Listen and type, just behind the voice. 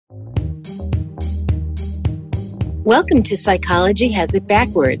Welcome to Psychology Has It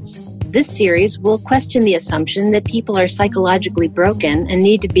Backwards. This series will question the assumption that people are psychologically broken and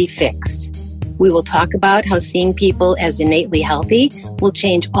need to be fixed. We will talk about how seeing people as innately healthy will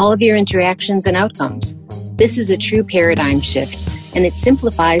change all of your interactions and outcomes. This is a true paradigm shift, and it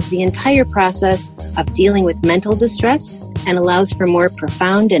simplifies the entire process of dealing with mental distress and allows for more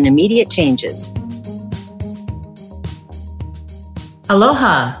profound and immediate changes.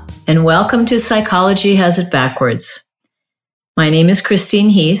 Aloha, and welcome to Psychology Has It Backwards. My name is Christine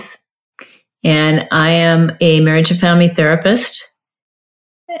Heath, and I am a marriage and family therapist,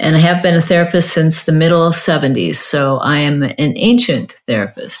 and I have been a therapist since the middle 70s, so I am an ancient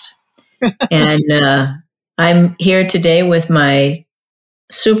therapist. And I'm here today with my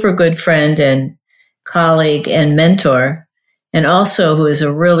super good friend and colleague and mentor, and also who is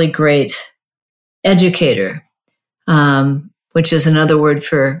a really great educator, which is another word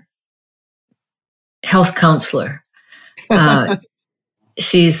for health counselor.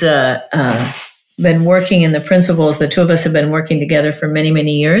 She's been working in the principles. The two of us have been working together for many,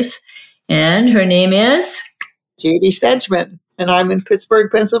 many years. And her name is? Judy Sedgman, and I'm in Pittsburgh,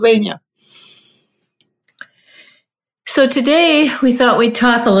 Pennsylvania. So today we thought we'd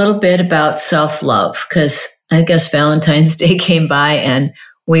talk a little bit about self-love, because I guess Valentine's Day came by and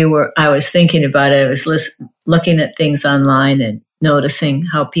I was thinking about it. I was looking at things online and noticing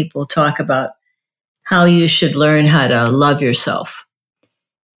how people talk about how you should learn how to love yourself.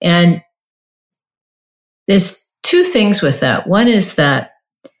 And there's two things with that. One is that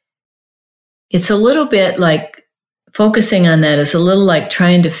it's a little bit like focusing on that is a little like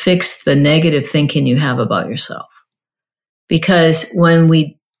trying to fix the negative thinking you have about yourself. Because when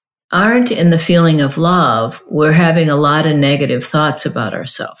we aren't in the feeling of love, we're having a lot of negative thoughts about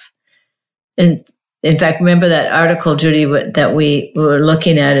ourselves. And in fact, remember that article, Judy, that we were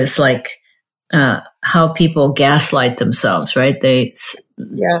looking at is like how people gaslight themselves, right? They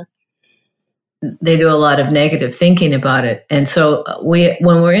do a lot of negative thinking about it. And so when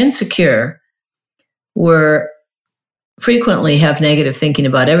we're insecure, we're frequently have negative thinking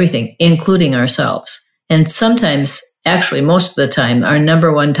about everything, including ourselves. And sometimes, actually most of the time, our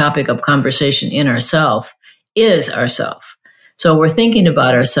number one topic of conversation in ourself is ourself. So we're thinking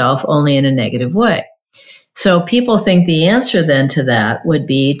about ourself only in a negative way. So people think the answer then to that would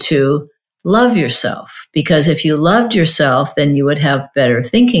be to love yourself, because if you loved yourself, then you would have better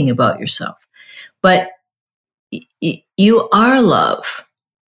thinking about yourself. But you are love,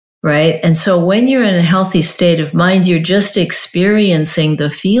 right? And so when you're in a healthy state of mind, you're just experiencing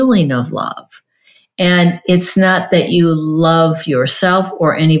the feeling of love. And it's not that you love yourself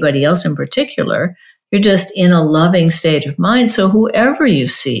or anybody else in particular. You're just in a loving state of mind. So whoever you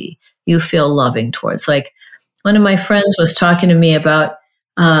see, you feel loving towards. Like one of my friends was talking to me about,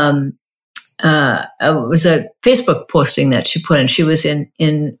 it was a Facebook posting that she put in. She was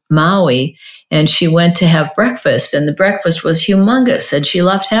in Maui, and she went to have breakfast, and the breakfast was humongous, and she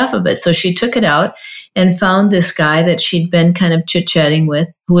left half of it. So she took it out and found this guy that she'd been kind of chit-chatting with,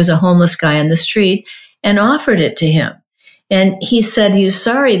 who was a homeless guy on the street, and offered it to him. And he said he was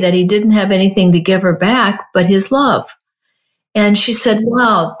sorry that he didn't have anything to give her back but his love. And she said,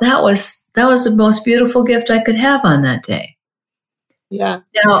 wow, that was the most beautiful gift I could have on that day. Yeah.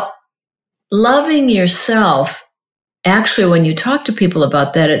 Now, loving yourself, actually, when you talk to people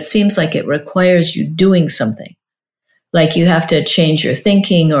about that, it seems like it requires you doing something. Like you have to change your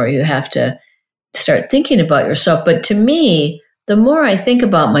thinking, or you have to start thinking about yourself. But to me, the more I think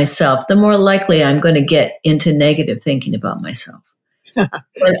about myself, the more likely I'm going to get into negative thinking about myself.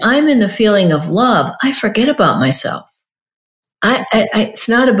 When I'm in the feeling of love, I forget about myself. It's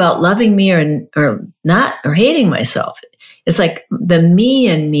not about loving me or not, or hating myself. It's like the me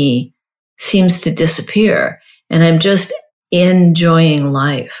in me seems to disappear, and I'm just enjoying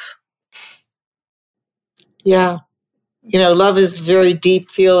life. Yeah. Love is a very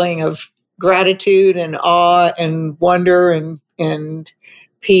deep feeling of gratitude and awe and wonder and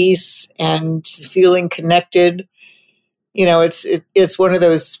peace and feeling connected. It's one of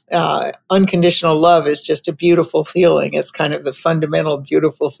those unconditional love is just a beautiful feeling. It's kind of the fundamental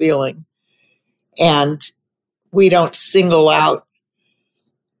beautiful feeling. And we don't single out.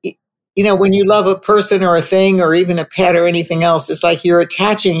 When you love a person or a thing or even a pet or anything else, it's like you're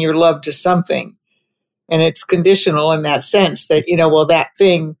attaching your love to something. And it's conditional in that sense that, that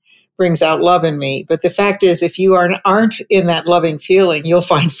thing brings out love in me. But the fact is, if you aren't in that loving feeling, you'll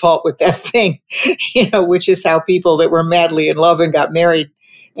find fault with that thing, which is how people that were madly in love and got married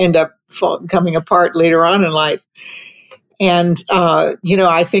end up coming apart later on in life. And,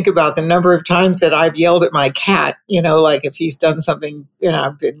 I think about the number of times that I've yelled at my cat, like if he's done something,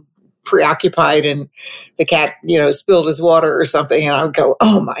 I've been preoccupied and the cat, spilled his water or something. And I would go,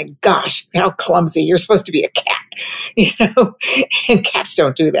 oh my gosh, how clumsy. You're supposed to be a cat, and cats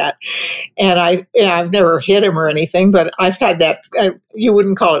don't do that. And I've never hit him or anything, but I've had that. You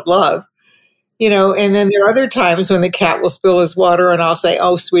wouldn't call it love, and then there are other times when the cat will spill his water and I'll say,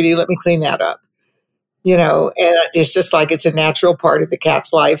 oh, sweetie, let me clean that up. And it's just like it's a natural part of the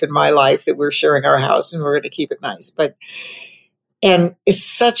cat's life and my life that we're sharing our house and we're going to keep it nice. And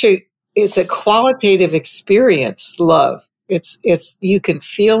it's a qualitative experience, love. It's you can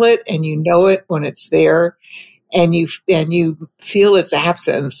feel it and you know it when it's there, and you feel its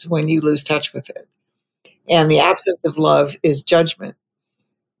absence when you lose touch with it. And the absence of love is judgment.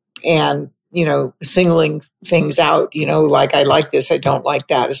 And singling things out, like I like this, I don't like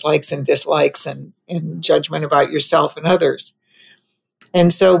that, is likes and dislikes and judgment about yourself and others.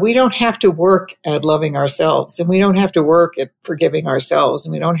 And so we don't have to work at loving ourselves, and we don't have to work at forgiving ourselves,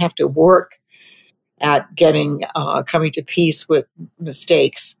 and we don't have to work at coming to peace with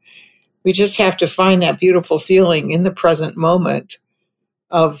mistakes. We just have to find that beautiful feeling in the present moment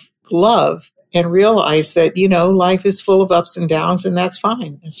of love and realize that, life is full of ups and downs, and that's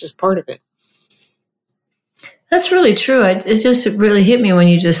fine. It's just part of it. That's really true. It just really hit me when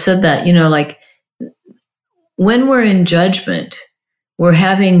you just said that, like when we're in judgment, we're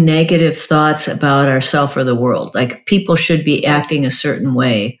having negative thoughts about ourselves or the world. Like people should be acting a certain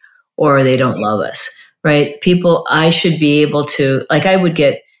way or they don't love us, right? I should be able to, like I would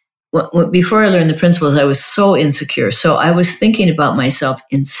get, before I learned the principles, I was so insecure. So I was thinking about myself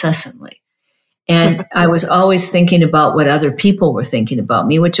incessantly. And I was always thinking about what other people were thinking about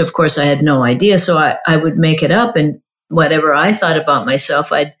me, which of course I had no idea. So I would make it up, and whatever I thought about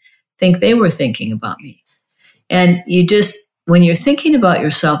myself, I'd think they were thinking about me. And when you're thinking about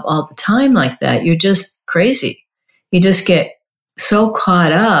yourself all the time like that, you're just crazy. You just get so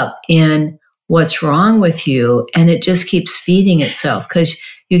caught up in what's wrong with you, and it just keeps feeding itself because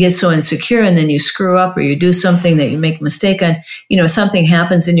you get so insecure, and then you screw up or you do something that you make a mistake on. Something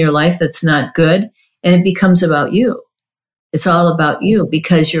happens in your life that's not good, and it becomes about you. It's all about you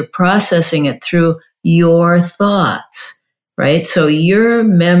because you're processing it through your thoughts, right? So your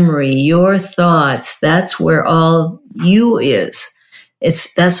memory, your thoughts, that's where all you is.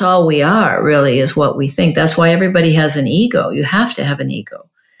 That's all we are, really, is what we think. That's why everybody has an ego. You have to have an ego.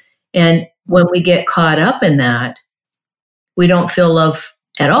 And when we get caught up in that, we don't feel love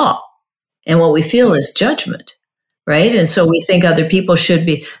at all. And what we feel is judgment, right? And so we think other people should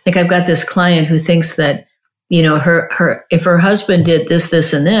be, like I've got this client who thinks that, if her husband did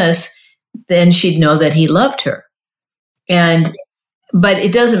this, and this, then she'd know that he loved her. But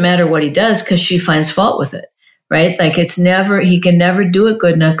it doesn't matter what he does because she finds fault with it, right? Like he can never do it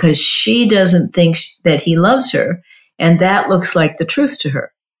good enough because she doesn't think that he loves her. And that looks like the truth to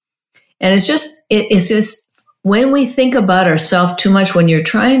her. And it's just when we think about ourselves too much, when you're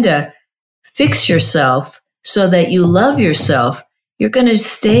trying to fix yourself so that you love yourself, you're going to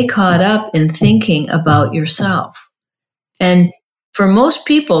stay caught up in thinking about yourself. And for most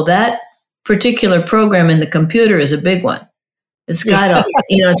people, that particular program in the computer is a big one. It's got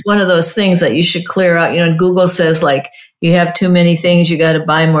it's one of those things that you should clear out. Google says like you have too many things, you got to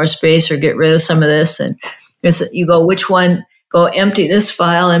buy more space or get rid of some of this. And you go, which one? Go empty this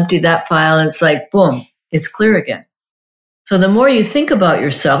file, empty that file. And it's like, boom, it's clear again. So the more you think about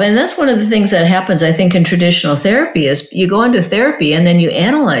yourself, and that's one of the things that happens, I think, in traditional therapy is you go into therapy and then you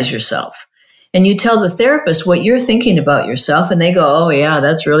analyze yourself and you tell the therapist what you're thinking about yourself. And they go, oh yeah,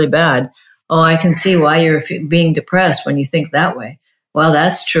 that's really bad. Oh, I can see why you're being depressed when you think that way. Well,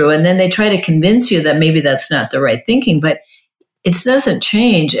 that's true. And then they try to convince you that maybe that's not the right thinking, but it doesn't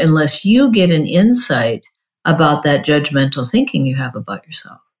change unless you get an insight about that judgmental thinking you have about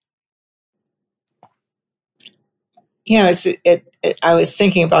yourself. I was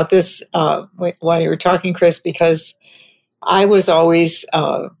thinking about this while you were talking, Chris, because I was always,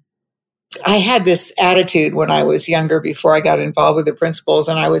 I had this attitude when I was younger before I got involved with the principles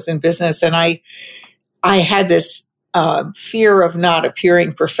and I was in business. And I had this fear of not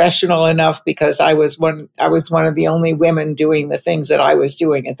appearing professional enough because I was one of the only women doing the things that I was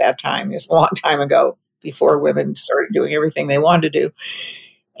doing at that time. It's a long time ago, before women started doing everything they wanted to do.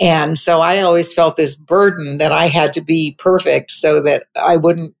 And so I always felt this burden that I had to be perfect so that I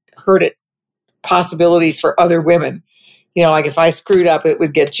wouldn't hurt possibilities for other women. Like if I screwed up, it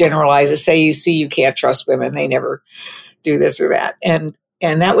would get generalized as say, you can't trust women. They never do this or that. And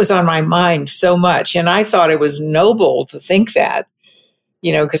that was on my mind so much. And I thought it was noble to think that,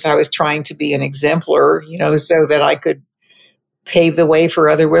 because I was trying to be an exemplar, so that I could pave the way for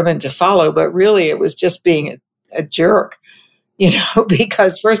other women to follow. But really it was just being a jerk,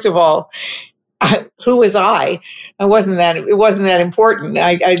 because first of all, who was I? It wasn't that important.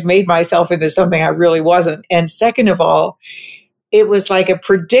 I'd made myself into something I really wasn't. And second of all, it was like a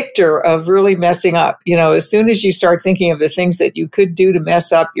predictor of really messing up. As soon as you start thinking of the things that you could do to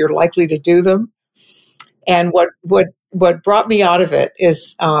mess up, you're likely to do them. And what brought me out of it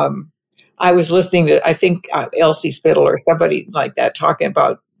is I was listening to, I think, Elsie Spittle or somebody like that talking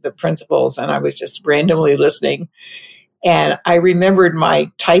about the principles, and I was just randomly listening. And I remembered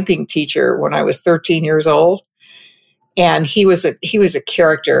my typing teacher when I was 13 years old, and he was a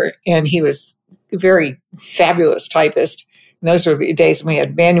character, and he was a very fabulous typist. And those were the days when we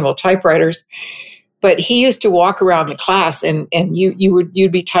had manual typewriters. But he used to walk around the class, and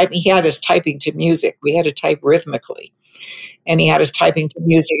you'd be typing. He had us typing to music. We had to type rhythmically, and he had us typing to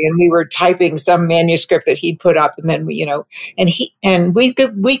music, and we were typing some manuscript that he'd put up, and then we'd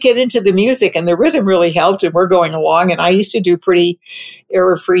get into the music, and the rhythm really helped, and we're going along. And I used to do pretty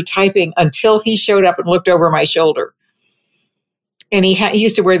error-free typing until he showed up and looked over my shoulder. And he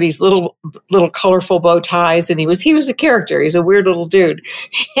used to wear these little colorful bow ties, and he was a character. He's a weird little dude,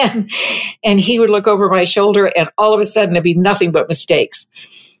 and he would look over my shoulder, and all of a sudden it'd be nothing but mistakes.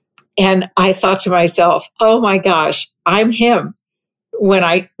 And I thought to myself, "Oh my gosh, I'm him." When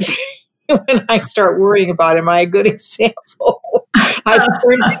I start worrying about, am I a good example? I've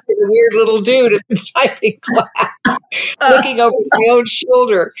turned into the weird little dude at the typing class, looking over my own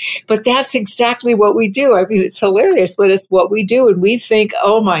shoulder. But that's exactly what we do. I mean, it's hilarious, but it's what we do. And we think,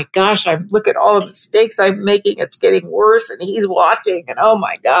 oh my gosh, look at all the mistakes I'm making. It's getting worse. And he's watching. And oh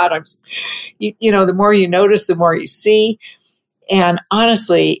my God, the more you notice, the more you see. And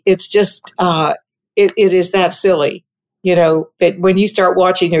honestly, it's just, it is that silly. That when you start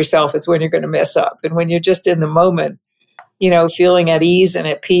watching yourself is when you're going to mess up. And when you're just in the moment, feeling at ease and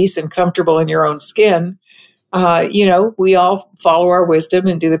at peace and comfortable in your own skin, we all follow our wisdom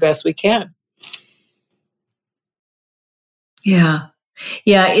and do the best we can. Yeah.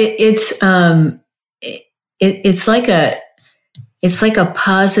 Yeah. It's like a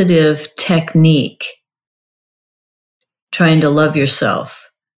positive technique trying to love yourself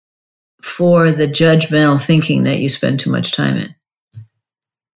for the judgmental thinking that you spend too much time in.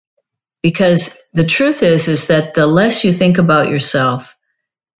 Because the truth is that the less you think about yourself,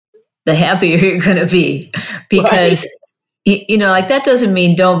 the happier you're going to be. Because, like that doesn't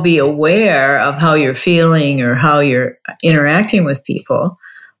mean don't be aware of how you're feeling or how you're interacting with people.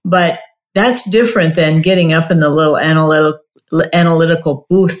 But that's different than getting up in the little analytical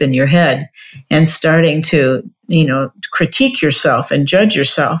booth in your head and starting to, critique yourself and judge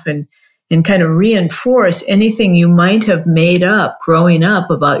yourself and kind of reinforce anything you might have made up growing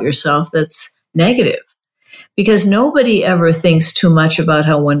up about yourself that's negative. Because nobody ever thinks too much about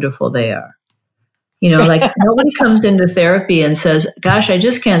how wonderful they are. Nobody comes into therapy and says, gosh, I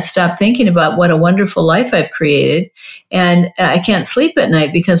just can't stop thinking about what a wonderful life I've created. And I can't sleep at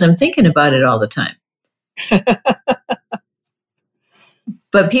night because I'm thinking about it all the time.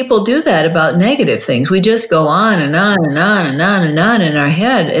 But people do that about negative things. We just go on and on and on and on and on in our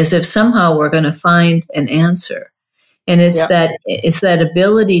head as if somehow we're going to find an answer. And it's that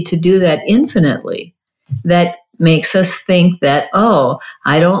ability to do that infinitely that makes us think that, oh,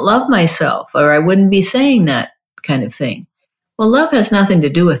 I don't love myself, or I wouldn't be saying that kind of thing. Well, love has nothing to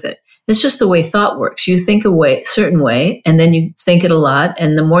do with it. It's just the way thought works. You think a certain way, and then you think it a lot.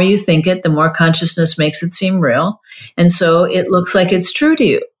 And the more you think it, the more consciousness makes it seem real. And so it looks like it's true to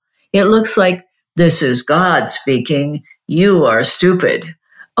you. It looks like this is God speaking. You are stupid.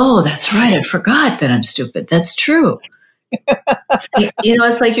 Oh, that's right. I forgot that I'm stupid. That's true.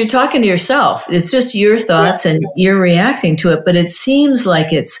 It's like you're talking to yourself. It's just your thoughts and you're reacting to it. But it seems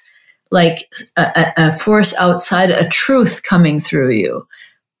like it's like a force outside, a truth coming through you.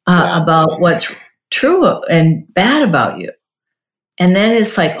 About what's true and bad about you. And then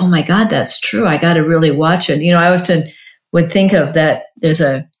it's like, oh my God, that's true. I got to really watch it. I often would think of that. There's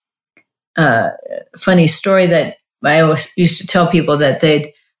a funny story that I always used to tell people that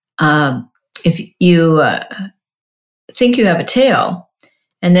if you think you have a tail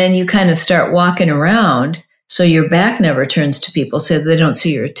and then you kind of start walking around so your back never turns to people so they don't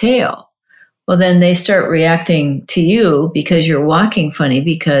see your tail. Well, then they start reacting to you because you're walking funny,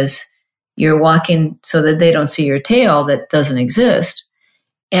 because you're walking so that they don't see your tail that doesn't exist.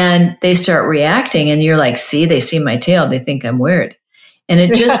 And they start reacting and you're like, see, they see my tail. They think I'm weird. And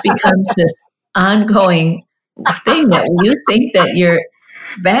it just becomes this ongoing thing that you think that you're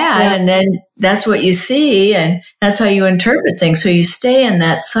bad. And then that's what you see. And that's how you interpret things. So you stay in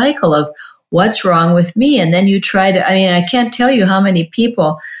that cycle of what's wrong with me? And then you try to, I can't tell you how many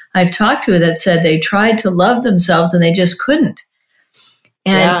people I've talked to that said they tried to love themselves and they just couldn't.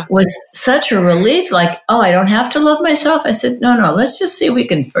 And was such a relief, like, oh, I don't have to love myself. I said, no, let's just see if we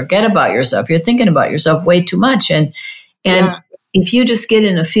can forget about yourself. You're thinking about yourself way too much. And if you just get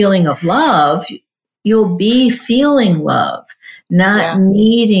in a feeling of love, you'll be feeling love, not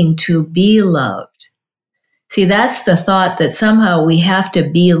needing to be loved. See, that's the thought that somehow we have to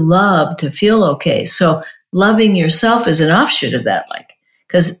be loved to feel okay. So loving yourself is an offshoot of that, like,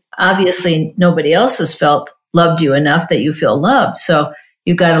 because obviously nobody else has loved you enough that you feel loved. So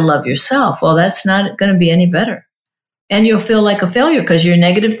you got to love yourself. Well, that's not going to be any better. And you'll feel like a failure because your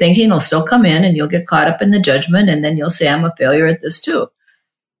negative thinking will still come in and you'll get caught up in the judgment. And then you'll say, I'm a failure at this too.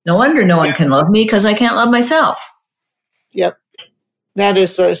 No wonder no one can love me because I can't love myself. Yep. That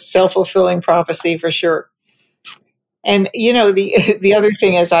is a self-fulfilling prophecy for sure. And, the other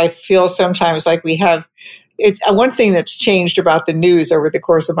thing is I feel sometimes like it's one thing that's changed about the news over the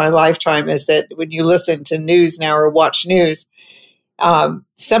course of my lifetime is that when you listen to news now or watch news,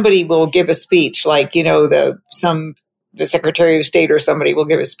 somebody will give a speech, like, the Secretary of State or somebody will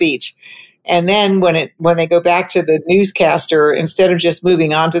give a speech. And then when they go back to the newscaster, instead of just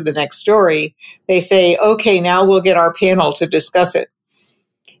moving on to the next story, they say, okay, now we'll get our panel to discuss it.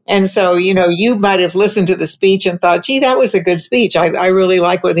 And so, you might have listened to the speech and thought, gee, that was a good speech. I really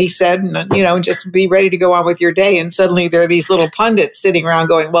like what he said, and, just be ready to go on with your day. And suddenly there are these little pundits sitting around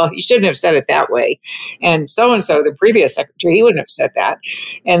going, well, he shouldn't have said it that way. And so, the previous secretary, he wouldn't have said that.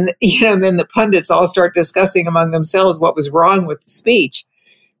 And, then the pundits all start discussing among themselves what was wrong with the speech.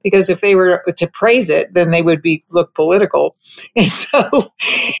 Because if they were to praise it, then they would look political.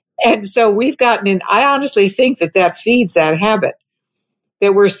 And so we've gotten in, I honestly think that feeds that habit.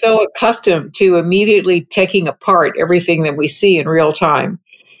 That we're so accustomed to immediately taking apart everything that we see in real time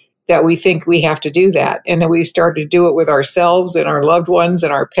that we think we have to do that. And then we start to do it with ourselves and our loved ones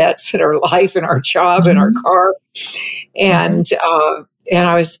and our pets and our life and our job and our car. And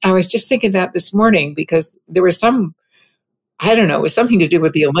I was just thinking that this morning because there was it was something to do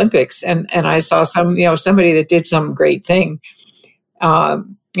with the Olympics. And I saw somebody that did some great thing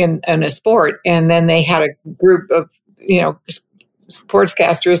in a sport. And then they had a group of,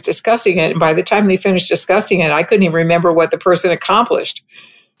 sportscasters discussing it. And by the time they finished discussing it, I couldn't even remember what the person accomplished.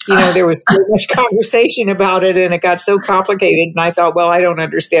 There was so much conversation about it and it got so complicated. And I thought, well, I don't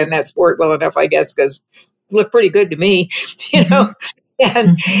understand that sport well enough, I guess, because it looked pretty good to me,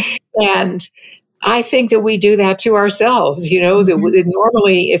 and I think that we do that to ourselves, that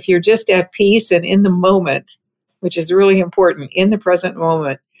normally if you're just at peace and in the moment, which is really important, in the present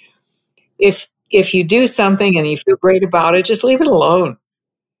moment, if you do something and you feel great about it, just leave it alone,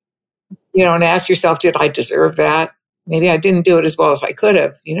 and ask yourself, did I deserve that? Maybe I didn't do it as well as I could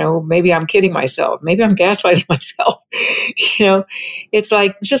have, maybe I'm kidding myself. Maybe I'm gaslighting myself. It's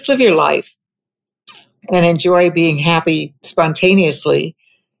like, just live your life and enjoy being happy spontaneously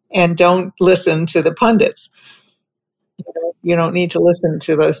and don't listen to the pundits. You don't need to listen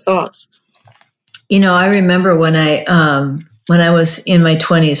to those thoughts. I remember when I was in my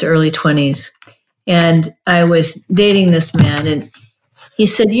 20s, early 20s, and I was dating this man, and he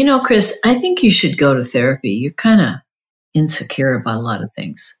said, Chris, I think you should go to therapy. You're kind of insecure about a lot of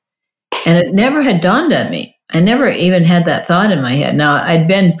things. And it never had dawned on me. I never even had that thought in my head. Now, I'd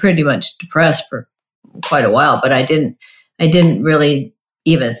been pretty much depressed for quite a while, but I didn't really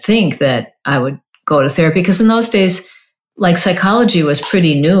even think that I would go to therapy, because in those days, like, psychology was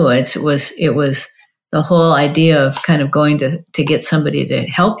pretty new. It was the whole idea of kind of going to get somebody to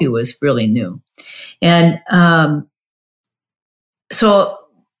help you was really new. And so,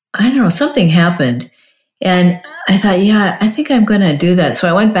 I don't know, something happened. And I thought, yeah, I think I'm going to do that. So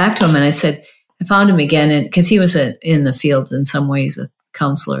I went back to him and I said, I found him again, and because he was in the field in some ways, a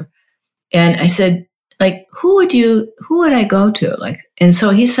counselor. And I said, like, who would I go to? Like, and so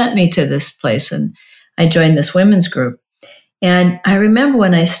he sent me to this place, and I joined this women's group. And I remember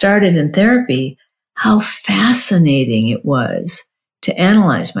when I started in therapy, how fascinating it was to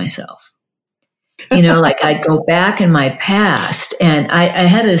analyze myself. Like, I'd go back in my past, and I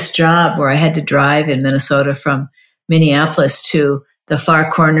had this job where I had to drive in Minnesota from Minneapolis to the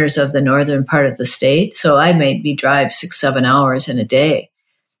far corners of the northern part of the state. So I made me drive 6-7 hours in a day.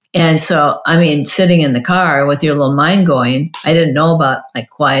 And so, sitting in the car with your little mind going, I didn't know about like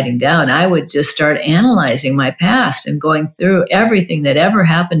quieting down. I would just start analyzing my past and going through everything that ever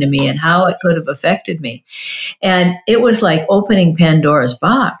happened to me and how it could have affected me. And it was like opening Pandora's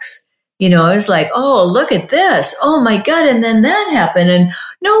box. I was like, oh, look at this. Oh my God. And then that happened. And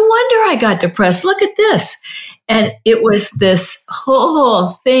no wonder I got depressed. Look at this. And it was this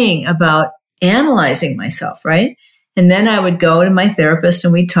whole thing about analyzing myself, right? And then I would go to my therapist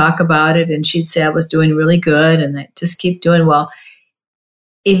and we'd talk about it, and she'd say I was doing really good, and I just keep doing well.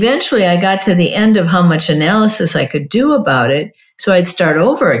 eventually I got to the end of how much analysis I could do about it. So I'd start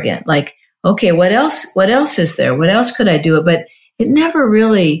over again. Like, okay, what else is there? What else could I do? But it never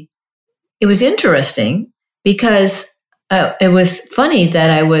really, it was interesting because it was funny that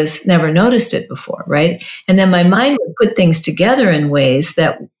I was never noticed it before, right? And then my mind would put things together in ways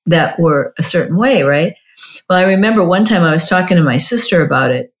that were a certain way, right? Well, I remember one time I was talking to my sister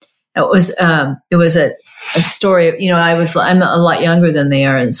about it. It was a story. You know, I'm a lot younger than they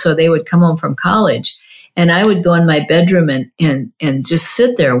are, and so they would come home from college, and I would go in my bedroom and just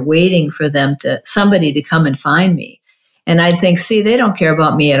sit there waiting for somebody to come and find me. And I'd think, see, they don't care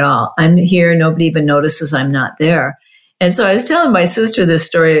about me at all. I'm here. Nobody even notices I'm not there. And so I was telling my sister this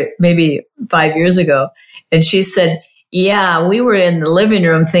story maybe 5 years ago, and she said, yeah, we were in the living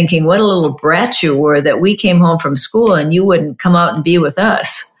room thinking, what a little brat you were that we came home from school and you wouldn't come out and be with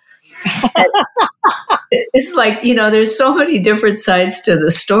us. It's like, you know, there's so many different sides to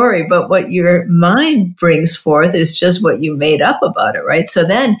the story, but what your mind brings forth is just what you made up about it, right? So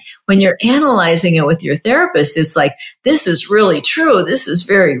then when you're analyzing it with your therapist, it's like, this is really true. This is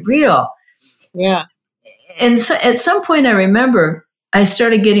very real. Yeah. And so at some point, I remember I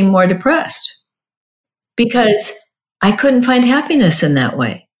started getting more depressed because I couldn't find happiness in that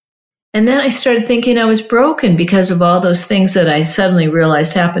way. And then I started thinking I was broken because of all those things that I suddenly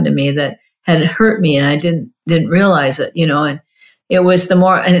realized happened to me that had hurt me, and I didn't realize it, you know. And it was the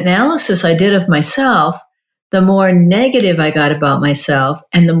more analysis I did of myself, the more negative I got about myself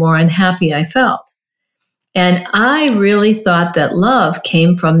and the more unhappy I felt. And I really thought that love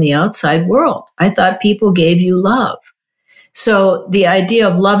came from the outside world. I thought people gave you love. So the idea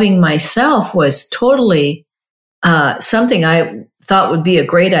of loving myself was totally something I thought would be a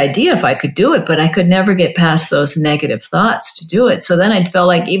great idea if I could do it, but I could never get past those negative thoughts to do it. So then I felt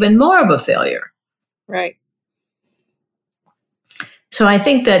like even more of a failure. Right. So I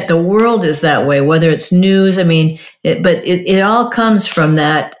think that the world is that way, whether it's news, I mean, it all comes from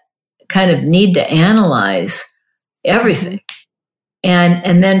that kind of need to analyze everything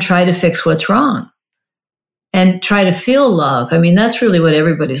and then try to fix what's wrong and try to feel love. I mean, that's really what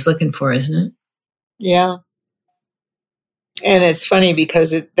everybody's looking for, isn't it? Yeah. And it's funny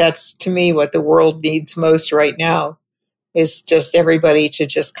because that's to me what the world needs most right now is just everybody to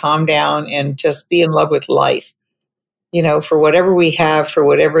just calm down and just be in love with life. You know, for whatever we have, for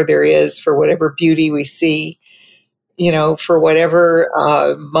whatever there is, for whatever beauty we see, you know, for whatever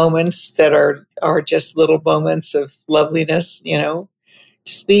moments that are just little moments of loveliness, you know,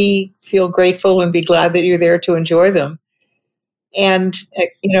 just feel grateful and be glad that you're there to enjoy them. And,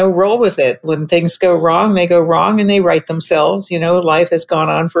 you know, roll with it. When things go wrong, they go wrong and they right themselves. You know, life has gone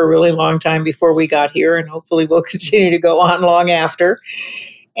on for a really long time before we got here, and hopefully will continue to go on long after.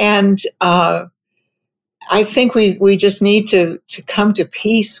 And I think we just need to come to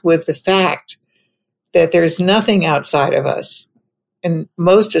peace with the fact that there's nothing outside of us, and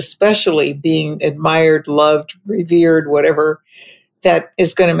most especially being admired, loved, revered, whatever, that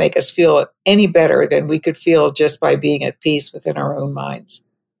is going to make us feel any better than we could feel just by being at peace within our own minds,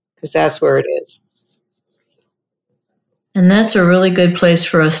 because that's where it is. And that's a really good place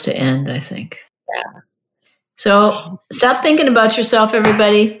for us to end, I think. Yeah. So stop thinking about yourself,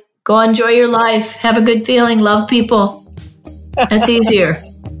 everybody. Go enjoy your life. Have a good feeling. Love people. That's easier.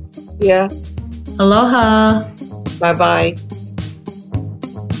 Yeah. Aloha. Bye-bye.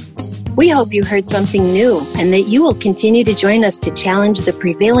 We hope you heard something new and that you will continue to join us to challenge the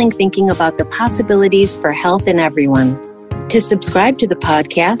prevailing thinking about the possibilities for health in everyone. To subscribe to the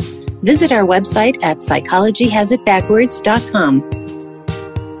podcast, visit our website at psychologyhasitbackwards.com.